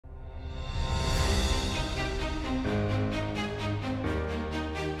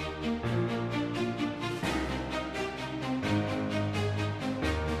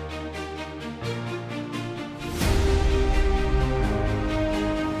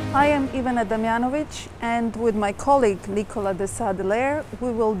I am Ivana Damjanovic, and with my colleague Nicolas de Sadelaire, we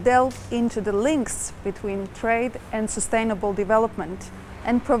will delve into the links between trade and sustainable development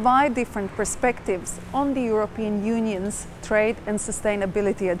and provide different perspectives on the European Union's trade and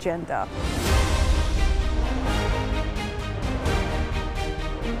sustainability agenda.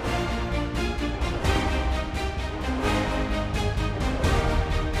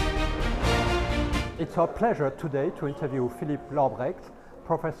 It's our pleasure today to interview Philippe Lambrecht,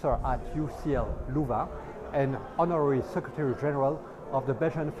 professor at UCLouvain and Honorary Secretary General of the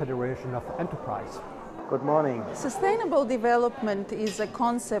Belgian Federation of Enterprise. Good morning. Sustainable development is a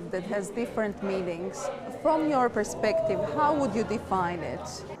concept that has different meanings. From your perspective, how would you define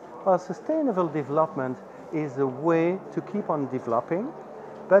it? Well, sustainable development is a way to keep on developing,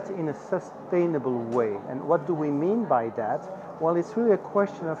 but in a sustainable way. And what do we mean by that? Well, it's really a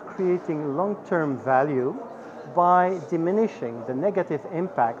question of creating long-term value by diminishing the negative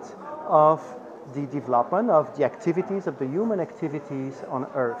impact of the development of the activities, of the human activities on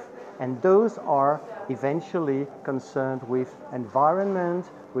Earth. And those are eventually concerned with environment,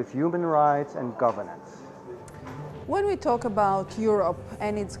 with human rights and governance. When we talk about Europe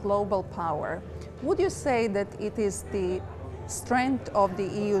and its global power, would you say that it is the strength of the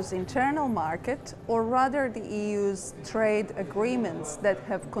EU's internal market, or rather the EU's trade agreements that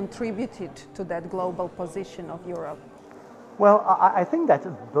have contributed to that global position of Europe? Well, I think that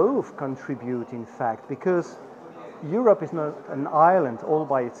both contribute, in fact, because Europe is not an island all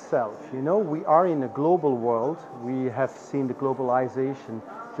by itself. You know, we are in a global world. We have seen the globalization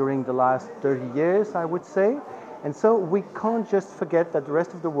during the last 30 years, I would say. And so we can't just forget that the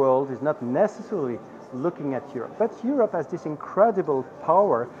rest of the world is not necessarily looking at Europe. But Europe has this incredible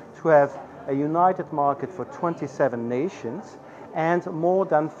power to have a united market for 27 nations and more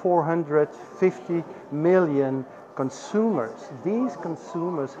than 450 million consumers. These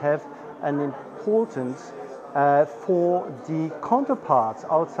consumers have an importance for the counterparts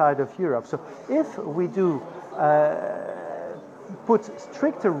outside of Europe. So if we do put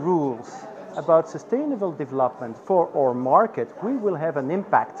stricter rules about sustainable development for our market, we will have an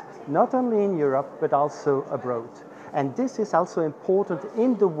impact not only in Europe but also abroad. And this is also important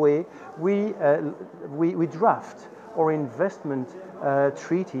in the way we draft our investment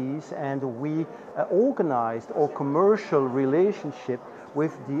treaties, and we organized our commercial relationship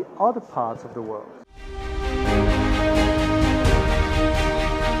with the other parts of the world.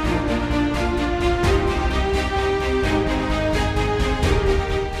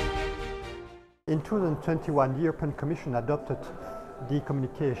 In 2021, the European Commission adopted the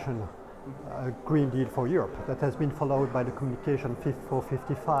communication Green Deal for Europe that has been followed by the communication Fit for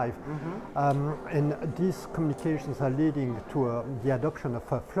 55. And these communications are leading to the adoption of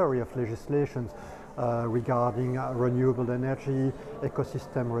a flurry of legislations regarding renewable energy,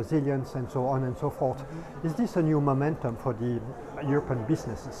 ecosystem resilience, and so on and so forth. Is this a new momentum for the European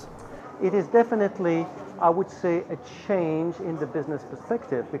businesses? It is definitely, I would say, a change in the business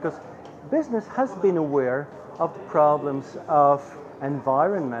perspective, because business has been aware of the problems of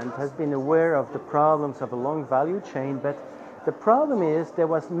environment, has been aware of the problems of a long value chain, but the problem is there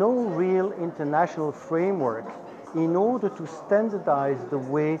was no real international framework in order to standardize the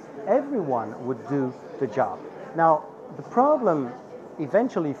way everyone would do the job. Now, the problem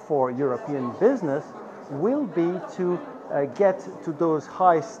eventually for European business will be to get to those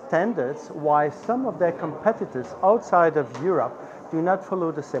high standards, while some of their competitors outside of Europe do not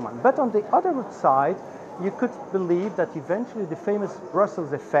follow the same one. But on the other side, you could believe that eventually the famous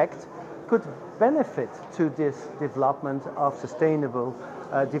Brussels effect could benefit to this development of sustainable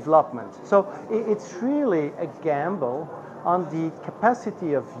development. So it's really a gamble on the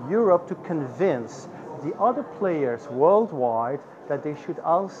capacity of Europe to convince the other players worldwide that they should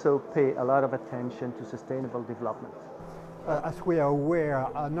also pay a lot of attention to sustainable development. As we are aware,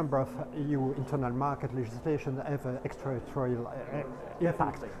 a number of EU internal market legislation have extraterritorial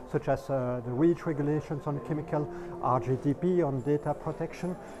impact, such as the REACH regulations on chemical, RGDP on data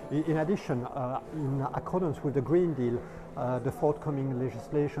protection. In addition, in accordance with the Green Deal, the forthcoming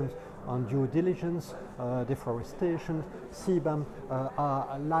legislations on due diligence, deforestation, CBAM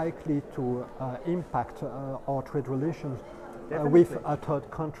are likely to impact our trade relations with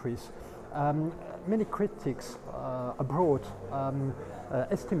third countries. Many critics abroad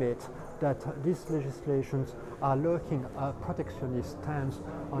estimate that these legislations are lurking a protectionist stance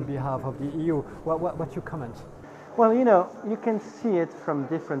on behalf of the EU. What's your comment? Well, you know, you can see it from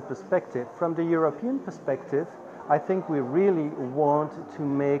different perspectives. From the European perspective, I think we really want to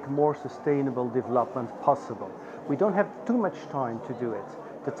make more sustainable development possible. We don't have too much time to do it.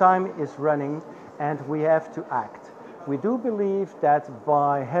 The time is running and we have to act. We do believe that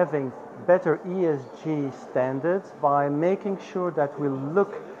by having better ESG standards, by making sure that we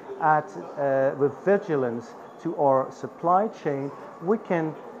look at with vigilance to our supply chain, we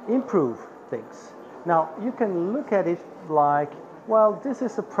can improve things. Now, you can look at it like, well, this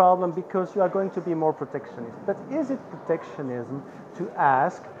is a problem because you are going to be more protectionist. But is it protectionism to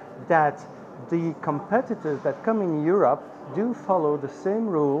ask that the competitors that come in Europe do follow the same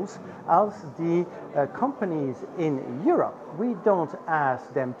rules as the companies in Europe? We don't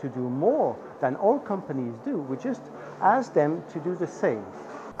ask them to do more than all companies do. We just ask them to do the same.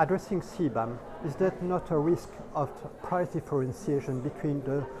 Addressing CBAM, is that not a risk of price differentiation between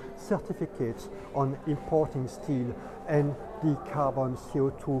the certificates on importing steel and the carbon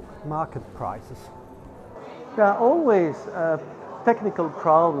CO2 market prices? There are always technical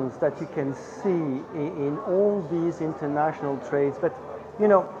problems that you can see in all these international trades, but you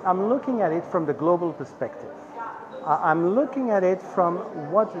know, I'm looking at it from the global perspective. I'm looking at it from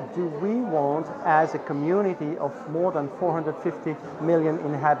what do we want as a community of more than 450 million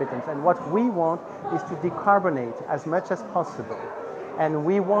inhabitants, and what we want is to decarbonate as much as possible. And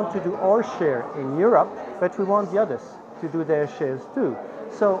we want to do our share in Europe, but we want the others to do their shares too.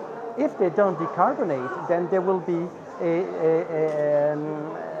 So if they don't decarbonate, then there will be an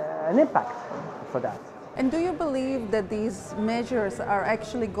impact for that. And do you believe that these measures are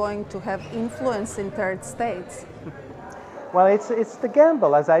actually going to have influence in third states? Well, it's the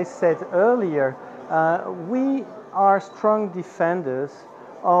gamble. As I said earlier, we are strong defenders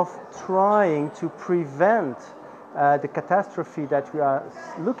of trying to prevent the catastrophe that we are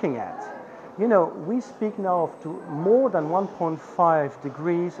looking at. You know, we speak now of more than 1.5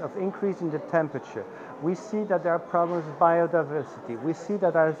 degrees of increase in the temperature. We see that there are problems with biodiversity. We see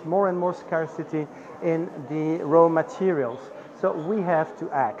that there is more and more scarcity in the raw materials. So we have to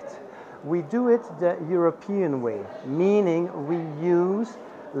act. We do it the European way, meaning we use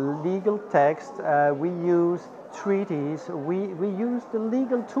legal text, we use treaties, we use the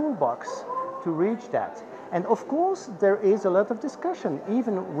legal toolbox to reach that. And of course, there is a lot of discussion,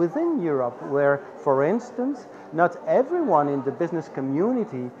 even within Europe, where, for instance, not everyone in the business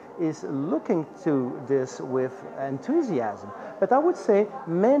community is looking to this with enthusiasm. But I would say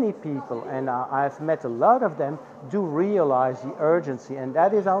many people, and I've met a lot of them, do realize the urgency. And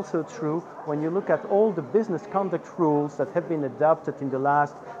that is also true when you look at all the business conduct rules that have been adopted in the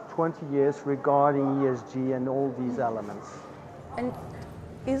last 20 years regarding ESG and all these elements. And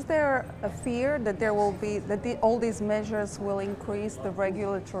is there a fear that there will be all these measures will increase the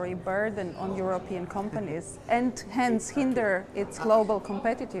regulatory burden on European companies and hence hinder its global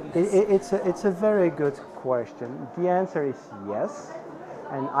competitiveness? It's a very good question. The answer is yes,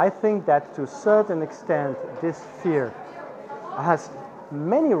 and I think that to a certain extent this fear has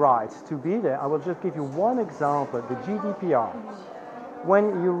many rights to be there. I will just give you one example, the GDPR.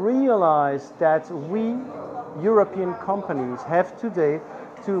 When you realize that we European companies have today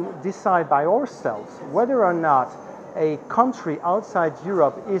to decide by ourselves whether or not a country outside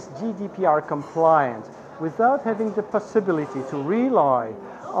Europe is GDPR compliant without having the possibility to rely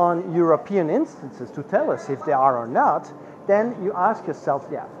on European instances to tell us if they are or not, then you ask yourself,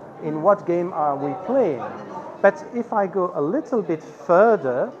 yeah, in what game are we playing? But if I go a little bit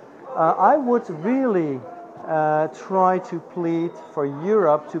further, I would really try to plead for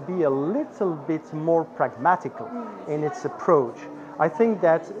Europe to be a little bit more pragmatical in its approach. I think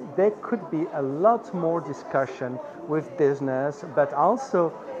that there could be a lot more discussion with business, but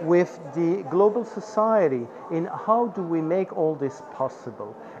also with the global society in how do we make all this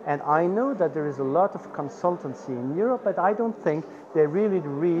possible. And I know that there is a lot of consultancy in Europe, but I don't think they really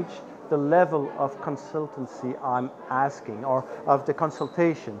reach the level of consultancy I'm asking, or of the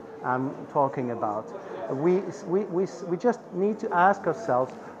consultation I'm talking about. We just need to ask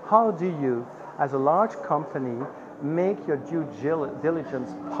ourselves, how do you, as a large company, make your due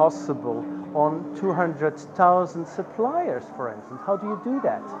diligence possible on 200,000 suppliers, for instance? How do you do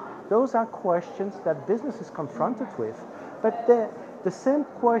that? Those are questions that business is confronted with. But the same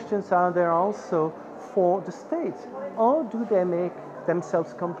questions are there also for the states. How do they make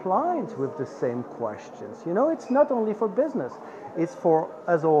themselves compliant with the same questions? You know, it's not only for business, it's for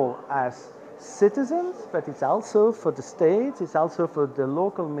us all as citizens, but it's also for the states, it's also for the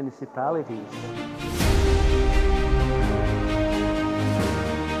local municipalities.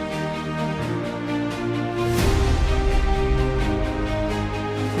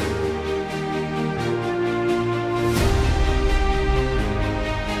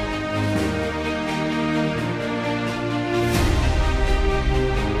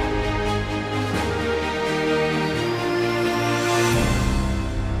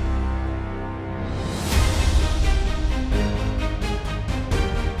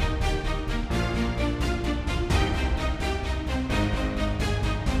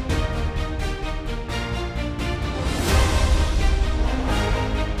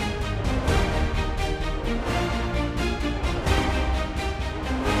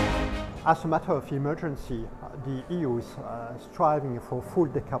 As a matter of emergency, the EU is striving for full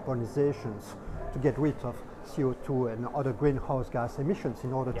decarbonizations to get rid of CO2 and other greenhouse gas emissions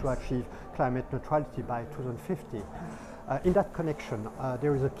in order to achieve climate neutrality by 2050. In that connection,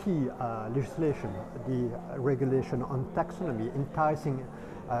 there is a key legislation, the regulation on taxonomy, enticing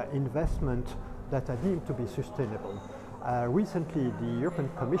investment that are deemed to be sustainable. Recently, the European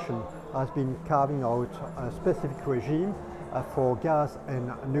Commission has been carving out a specific regime for gas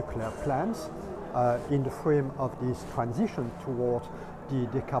and nuclear plants in the frame of this transition toward the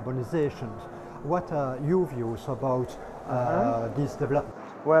decarbonization. What are your views about this development?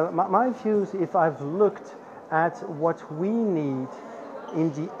 Well, my views, if I've looked at what we need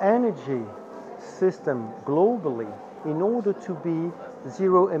in the energy system globally in order to be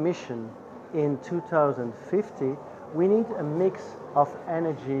zero emission in 2050, we need a mix of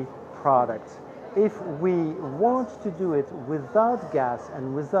energy products. If we want to do it without gas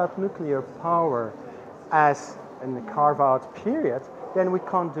and without nuclear power as in the carve-out period, then we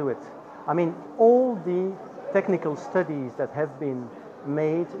can't do it. I mean, all the technical studies that have been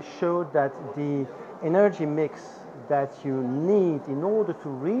made show that the energy mix that you need in order to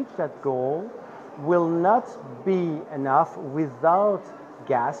reach that goal will not be enough without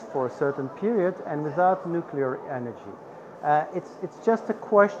gas for a certain period and without nuclear energy. It's just a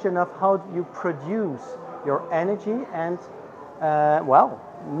question of how you produce your energy, and well,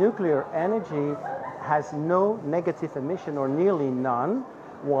 nuclear energy has no negative emission or nearly none,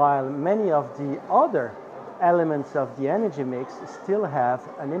 while many of the other elements of the energy mix still have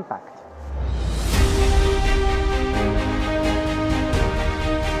an impact.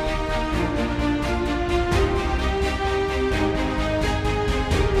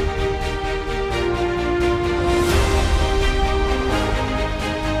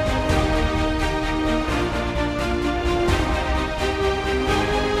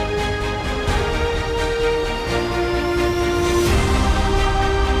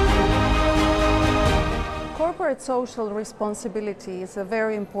 Corporate social responsibility is a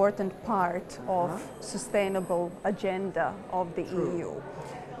very important part of sustainable agenda of the EU.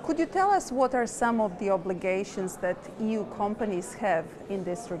 Could you tell us what are some of the obligations that EU companies have in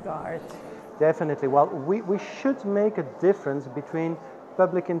this regard? Definitely. Well, we should make a difference between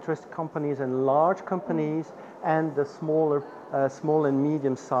public interest companies and large companies and the small and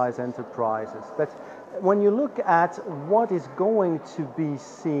medium-sized enterprises. But when you look at what is going to be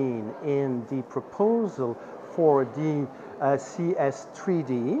seen in the proposal for the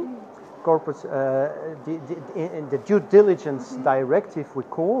CS3D, corporate, the due diligence directive we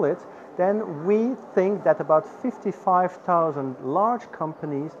call it, then we think that about 55,000 large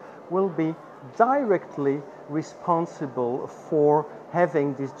companies will be directly responsible for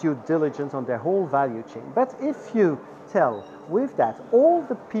having this due diligence on their whole value chain. But if you tell with that all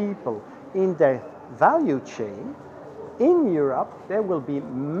the people in their value chain, in Europe there will be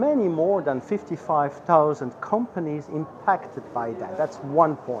many more than 55,000 companies impacted by that. That's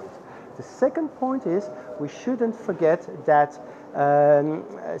one point. The second point is we shouldn't forget that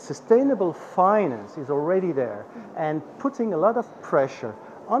sustainable finance is already there and putting a lot of pressure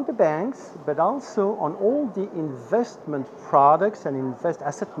on the banks, but also on all the investment products and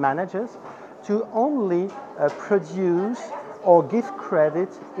asset managers to only produce or give credit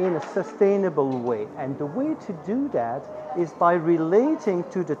in a sustainable way. And the way to do that is by relating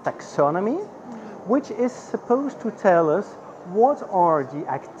to the taxonomy, which is supposed to tell us what are the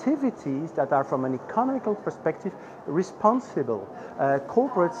activities that are from an economical perspective responsible.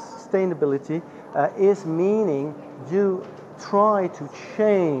 Corporate sustainability is meaning you try to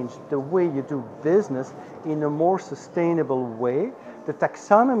change the way you do business in a more sustainable way. The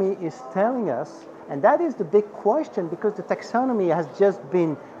taxonomy is telling us, and that is the big question, because the taxonomy has just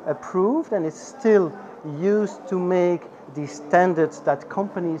been approved and is still used to make the standards that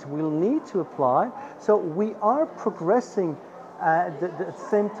companies will need to apply. So we are progressing at the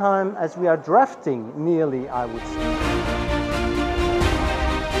same time as we are drafting, nearly, I would say.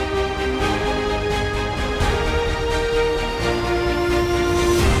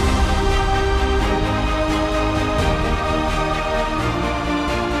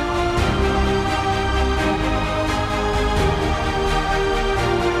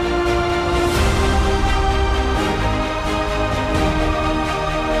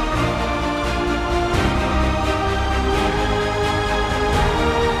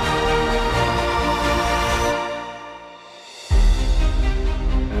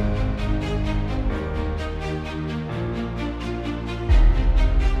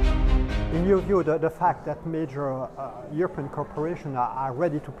 you view the fact that major European corporations are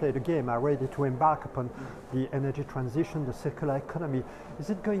ready to play the game, are ready to embark upon the energy transition, the circular economy, is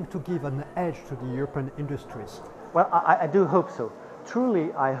it going to give an edge to the European industries? Well, I do hope so.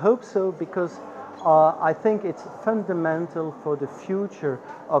 Truly, I hope so, because I think it's fundamental for the future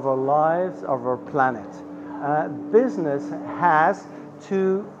of our lives, of our planet. Business has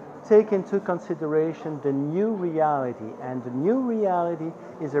to take into consideration the new reality, and the new reality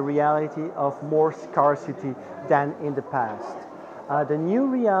is a reality of more scarcity than in the past. The new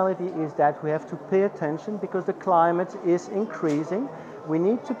reality is that we have to pay attention because the climate is increasing. We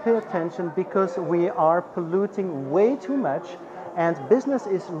need to pay attention because we are polluting way too much, and business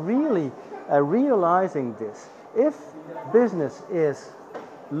is really realizing this. If business is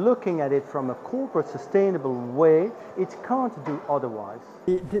looking at it from a corporate sustainable way, it can't do otherwise.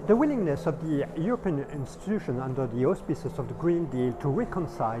 The willingness of the European institutions under the auspices of the Green Deal to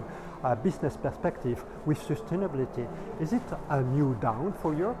reconcile business perspective with sustainability, is it a new dawn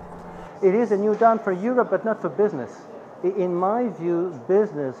for Europe? It is a new dawn for Europe, but not for business. In my view,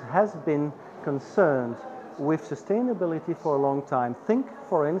 business has been concerned with sustainability for a long time. Think,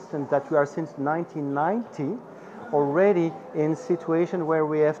 for instance, that we are since 1990 already in a situation where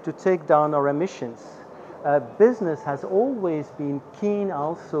we have to take down our emissions. Business has always been keen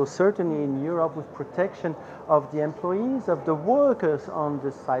also, certainly in Europe, with protection of the employees, of the workers on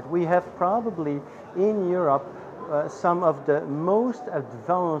the site. We have probably in Europe some of the most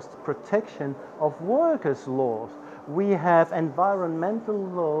advanced protection of workers' laws. We have environmental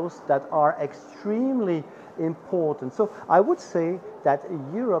laws that are extremely important. So I would say that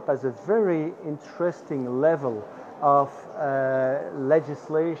Europe has a very interesting level of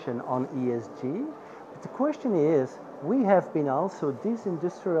legislation on ESG. But the question is, we have been also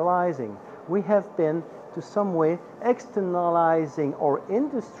disindustrializing. We have been to some way externalizing our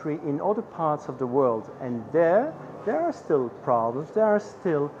industry in other parts of the world. And there are still problems. There are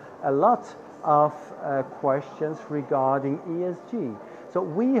still a lot of questions regarding ESG. So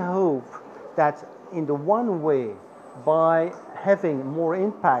we hope that in the one way, by having more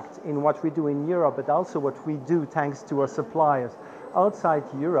impact in what we do in Europe, but also what we do thanks to our suppliers outside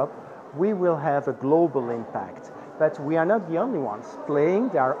Europe, we will have a global impact. But we are not the only ones playing.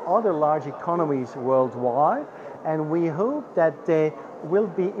 There are other large economies worldwide, and we hope that they will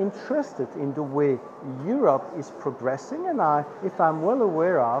be interested in the way Europe is progressing. And if I'm well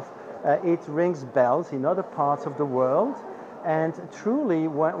aware of, it rings bells in other parts of the world. And truly,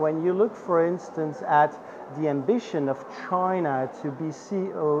 when you look, for instance, at the ambition of China to be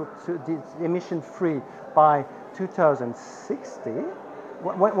CO2 emission-free by 2060,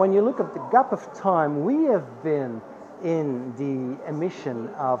 when you look at the gap of time we have been in the emission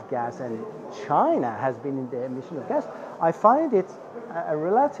of gas and China has been in the emission of gas, I find it a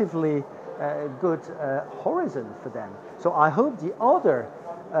relatively good horizon for them. So I hope the other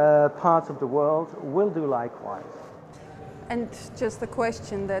parts of the world will do likewise. And just a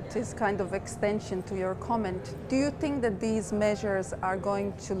question that is kind of extension to your comment. Do you think that these measures are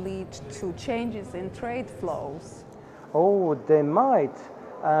going to lead to changes in trade flows? Oh, they might.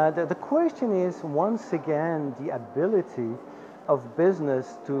 The question is, once again, the ability of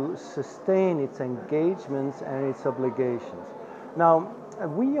business to sustain its engagements and its obligations. Now,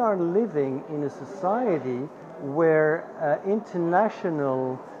 we are living in a society where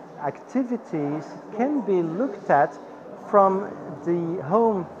international activities can be looked at from the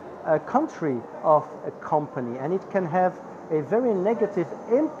home country of a company, and it can have a very negative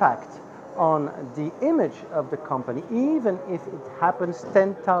impact on the image of the company, even if it happens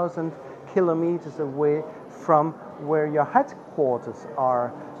 10,000 kilometers away from where your headquarters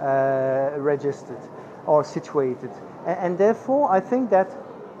are registered or situated. And therefore, I think that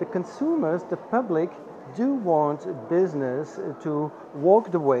the consumers, the public, do want business to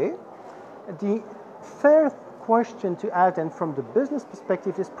walk the way. The fair question to add, and from the business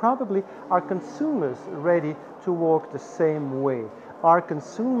perspective, is probably, are consumers ready to walk the same way? Are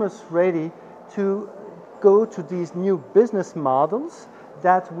consumers ready to go to these new business models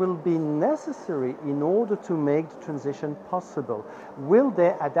that will be necessary in order to make the transition possible? Will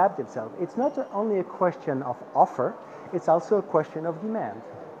they adapt themselves? It's not only a question of offer, it's also a question of demand.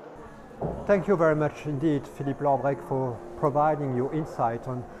 Thank you very much indeed, Philippe Lambrecht, for providing your insight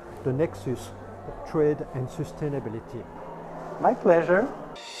on the nexus of trade and sustainability. My pleasure.